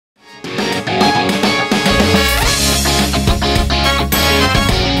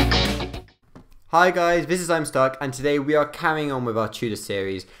Hi guys, this is I'm Stuck, and today we are carrying on with our Tudor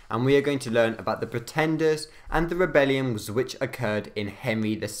series, and we are going to learn about the Pretenders and the rebellions which occurred in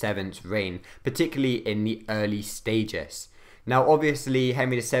Henry VII's reign, particularly in the early stages. Now obviously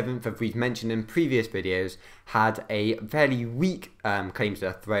Henry VII, as we've mentioned in previous videos, had a fairly weak claim to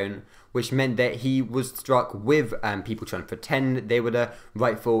the throne, which meant that he was struck with people trying to pretend they were the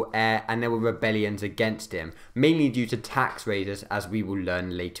rightful heir, and there were rebellions against him, mainly due to tax raiders, as we will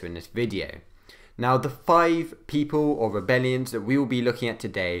learn later in this video. Now, the 5 people or rebellions that we will be looking at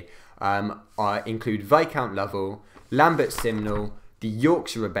today include Viscount Lovell, Lambert Simnel, the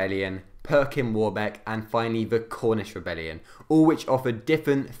Yorkshire Rebellion, Perkin Warbeck, and finally the Cornish Rebellion, all which offer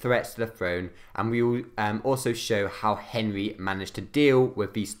different threats to the throne, and we will also show how Henry managed to deal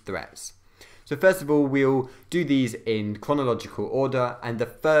with these threats. So first of all, we'll do these in chronological order, and the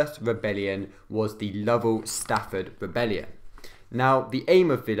first rebellion was the Lovell-Stafford Rebellion. Now, the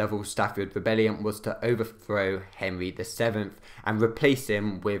aim of the Lovell-Stafford Rebellion was to overthrow Henry VII and replace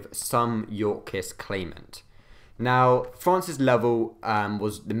him with some Yorkist claimant. Now, Francis Lovell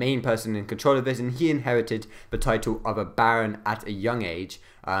was the main person in control of this, and he inherited the title of a baron at a young age,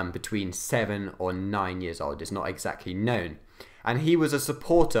 between 7 or 9 years old. It's not exactly known. And he was a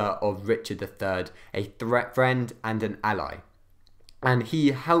supporter of Richard III, a friend and an ally. And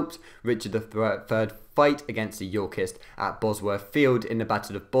he helped Richard III fight against the Yorkists at Bosworth Field in the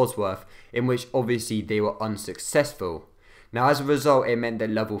Battle of Bosworth, in which obviously they were unsuccessful. Now, as a result, it meant that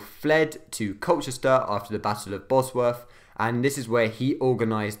Lovell fled to Colchester after the Battle of Bosworth, and this is where he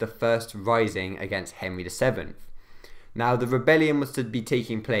organised the first rising against Henry VII. Now, the rebellion was to be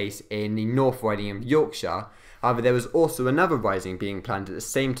taking place in the North Riding of Yorkshire. However, there was also another rising being planned at the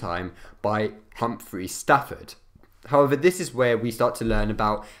same time by Humphrey Stafford. However, this is where we start to learn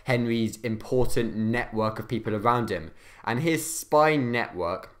about Henry's important network of people around him, and his spy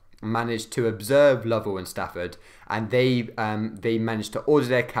network managed to observe Lovell and Stafford, and they managed to order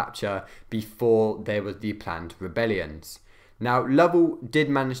their capture before there was the planned rebellions. Now, Lovell did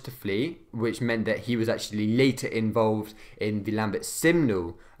manage to flee, which meant that he was actually later involved in the Lambert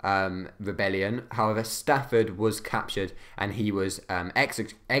Simnel rebellion. However, Stafford was captured and he was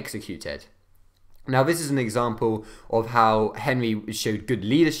executed. Now, this is an example of how Henry showed good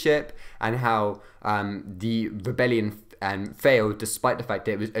leadership and how the rebellion failed, despite the fact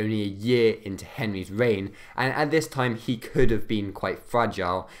that it was only a year into Henry's reign, and at this time he could have been quite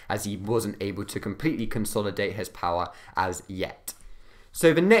fragile, as he wasn't able to completely consolidate his power as yet.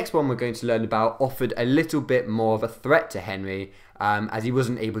 So the next one we're going to learn about offered a little bit more of a threat to Henry, as he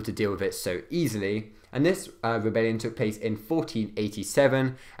wasn't able to deal with it so easily. And this rebellion took place in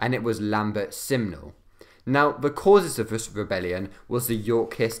 1487, and it was Lambert Simnel. Now, the causes of this rebellion was the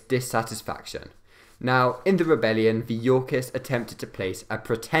Yorkist dissatisfaction. Now, in the rebellion, the Yorkists attempted to place a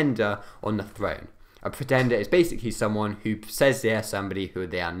pretender on the throne. A pretender is basically someone who says they are somebody who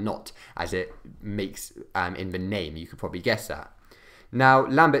they are not, as it makes in the name. You could probably guess that. Now,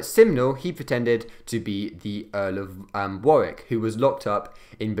 Lambert Simnel, he pretended to be the Earl of Warwick, who was locked up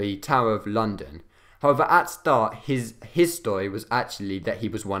in the Tower of London. However, at start, his story was actually that he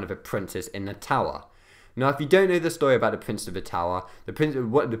was one of the princes in the Tower. Now, if you don't know the story about the Prince of the Tower, the Prince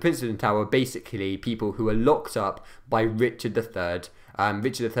of the Tower were basically people who were locked up by Richard III.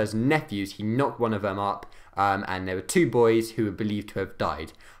 Richard III's nephews, he knocked one of them up, and there were 2 boys who were believed to have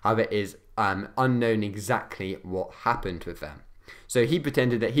died. However, it is unknown exactly what happened with them. So he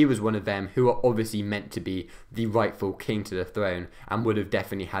pretended that he was one of them, who were obviously meant to be the rightful king to the throne, and would have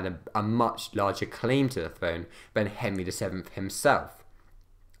definitely had a much larger claim to the throne than Henry VII himself.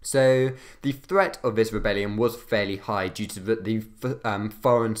 So the threat of this rebellion was fairly high due to the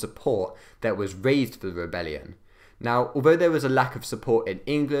foreign support that was raised for the rebellion. Now, although there was a lack of support in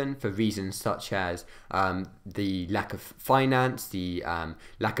England for reasons such as the lack of finance, the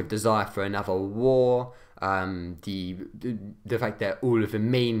lack of desire for another war, the fact that all of the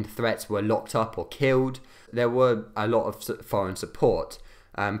main threats were locked up or killed, there were a lot of foreign support,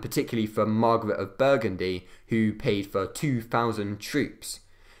 particularly from Margaret of Burgundy, who paid for 2,000 troops.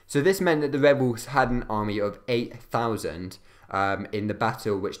 So this meant that the rebels had an army of 8,000 in the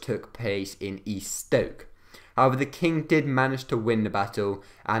battle which took place in East Stoke. However, the king did manage to win the battle,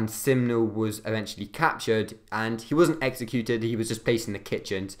 and Simnel was eventually captured, and he wasn't executed, he was just placed in the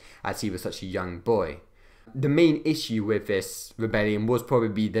kitchens as he was such a young boy. The main issue with this rebellion was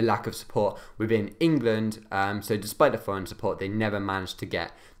probably the lack of support within England, so despite the foreign support, they never managed to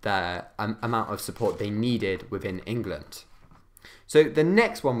get the amount of support they needed within England. So the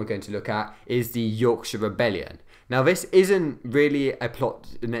next one we're going to look at is the Yorkshire Rebellion. Now, this isn't really a plot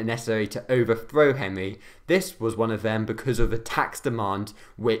necessary to overthrow Henry. This was one of them because of a tax demand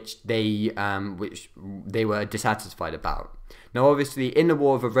which they were dissatisfied about. Now, obviously, in the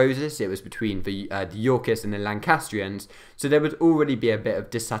War of the Roses, it was between the Yorkists and the Lancastrians, so there would already be a bit of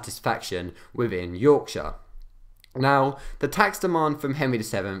dissatisfaction within Yorkshire. Now, the tax demand from Henry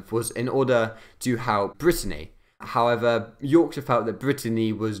VII was in order to help Brittany. However, Yorkshire felt that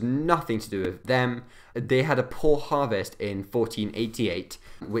Brittany was nothing to do with them. They had a poor harvest in 1488,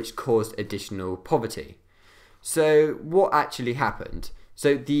 which caused additional poverty. So, what actually happened?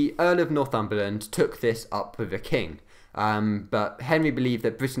 So, the Earl of Northumberland took this up with the king. But Henry believed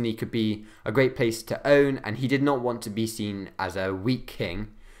that Brittany could be a great place to own, and he did not want to be seen as a weak king.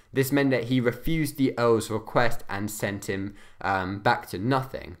 This meant that he refused the Earl's request and sent him back to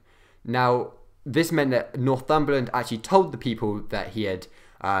nothing. Now, this meant that Northumberland actually told the people that he had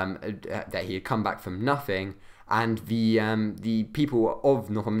come back from nothing, and the people of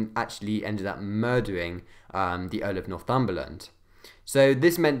Northumberland actually ended up murdering the Earl of Northumberland. So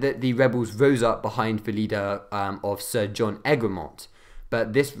this meant that the rebels rose up behind the leader of Sir John Egremont,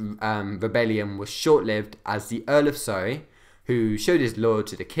 but this rebellion was short-lived as the Earl of Surrey, who showed his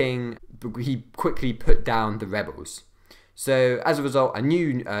loyalty to the king, he quickly put down the rebels. So as a result, a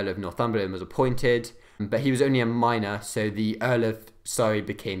new Earl of Northumberland was appointed, but he was only a minor, so the Earl of Surrey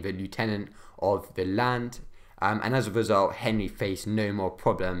became the lieutenant of the land, and as a result, Henry faced no more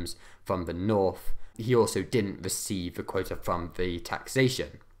problems from the north. He also didn't receive the quota from the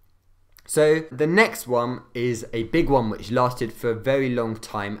taxation. So the next one is a big one which lasted for a very long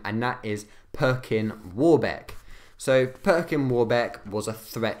time, and that is Perkin Warbeck. So Perkin Warbeck was a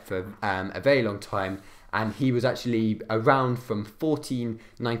threat for a very long time, and he was actually around from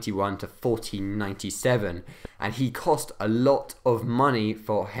 1491 to 1497, and he cost a lot of money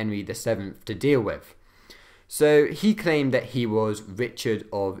for Henry VII to deal with. So he claimed that he was Richard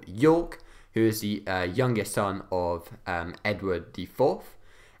of York, who is the youngest son of Edward IV,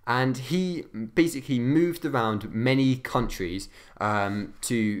 and he basically moved around many countries to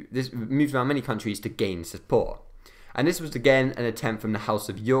gain support. And this was again an attempt from the House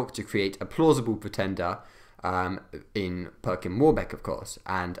of York to create a plausible pretender in Perkin Warbeck, of course.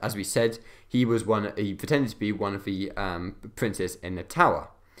 And as we said, he pretended to be one of the princes in the Tower.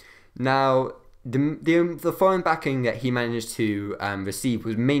 Now, the foreign backing that he managed to receive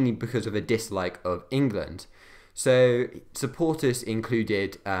was mainly because of a dislike of England. So supporters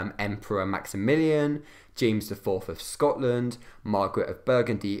included Emperor Maximilian, James IV of Scotland, Margaret of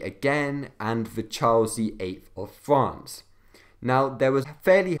Burgundy again, and the Charles VIII of France. Now, there was a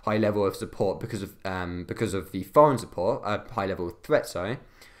fairly high level of support because of the foreign support, high level of threat, sorry.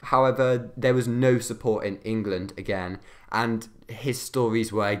 However, there was no support in England again, and his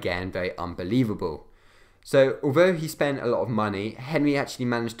stories were again very unbelievable. So, although he spent a lot of money, Henry actually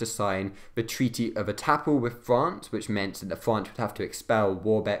managed to sign the Treaty of Etaples with France, which meant that France would have to expel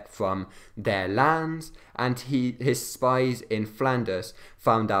Warbeck from their lands, and his spies in Flanders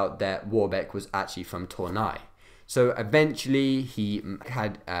found out that Warbeck was actually from Tournai. So eventually he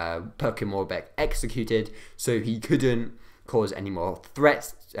had Perkin Warbeck executed, so he couldn't cause any more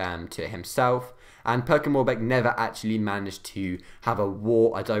threats to himself. And Perkin Warbeck never actually managed to have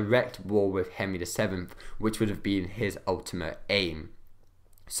a direct war with Henry VII, which would have been his ultimate aim.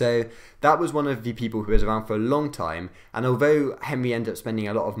 So that was one of the people who was around for a long time, and although Henry ended up spending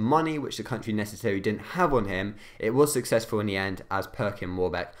a lot of money, which the country necessarily didn't have on him, it was successful in the end, as Perkin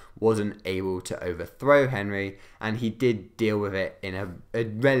Warbeck wasn't able to overthrow Henry, and he did deal with it in a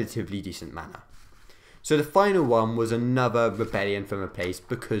relatively decent manner. So the final one was another rebellion from a place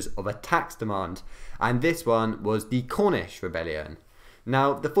because of a tax demand, and this one was the Cornish Rebellion. Now,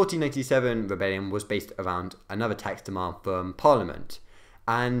 the 1497 rebellion was based around another tax demand from Parliament,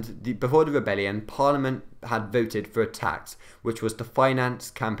 and before the rebellion, Parliament had voted for a tax which was to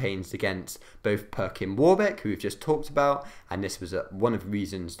finance campaigns against both Perkin Warbeck, who we've just talked about, and this was one of the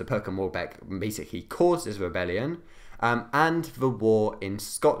reasons the Perkin Warbeck basically caused this rebellion, and the war in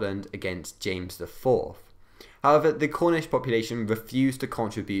Scotland against James IV. However, the Cornish population refused to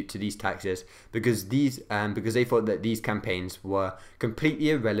contribute to these taxes because they thought that these campaigns were completely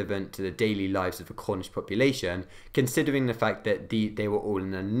irrelevant to the daily lives of the Cornish population, considering the fact that they were all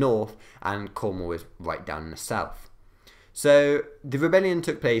in the north and Cornwall was right down in the south. So the rebellion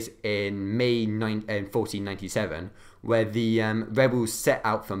took place in May 1497, where the rebels set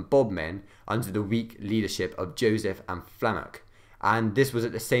out from Bodmin under the weak leadership of Joseph and Flammock. And this was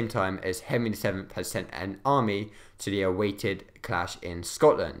at the same time as Henry VII had sent an army to the awaited clash in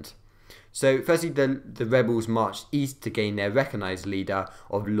Scotland. So firstly, the rebels marched east to gain their recognised leader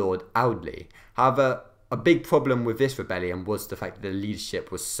of Lord Audley. However, a big problem with this rebellion was the fact that the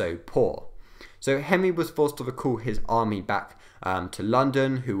leadership was so poor. So Henry was forced to recall his army back to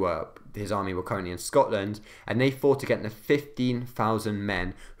London, his army were currently in Scotland, and they fought against the 15,000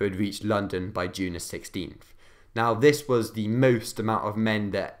 men who had reached London by June the 16th. Now this was the most amount of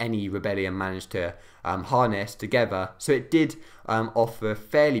men that any rebellion managed to harness together, so it did offer a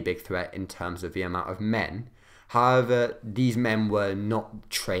fairly big threat in terms of the amount of men. However, these men were not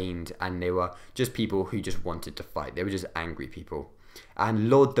trained and they were just people who just wanted to fight. They were just angry people. And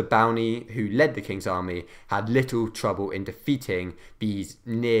Lord the Bounty, who led the king's army, had little trouble in defeating these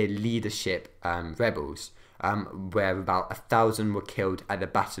near leadership rebels, where about 1,000 were killed at the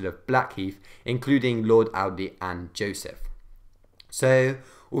Battle of Blackheath, including Lord Audley and Joseph. So,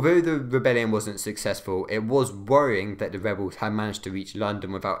 although the rebellion wasn't successful, it was worrying that the rebels had managed to reach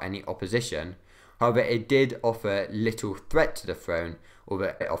London without any opposition. However, it did offer little threat to the throne.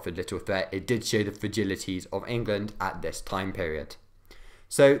 Although it offered little threat, it did show the fragilities of England at this time period.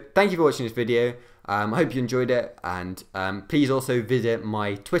 So, thank you for watching this video. I hope you enjoyed it, and please also visit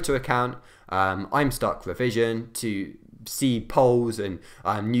my Twitter account, I'm Stuck Revision, to see polls and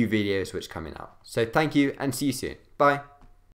new videos which are coming out. So, thank you and see you soon. Bye.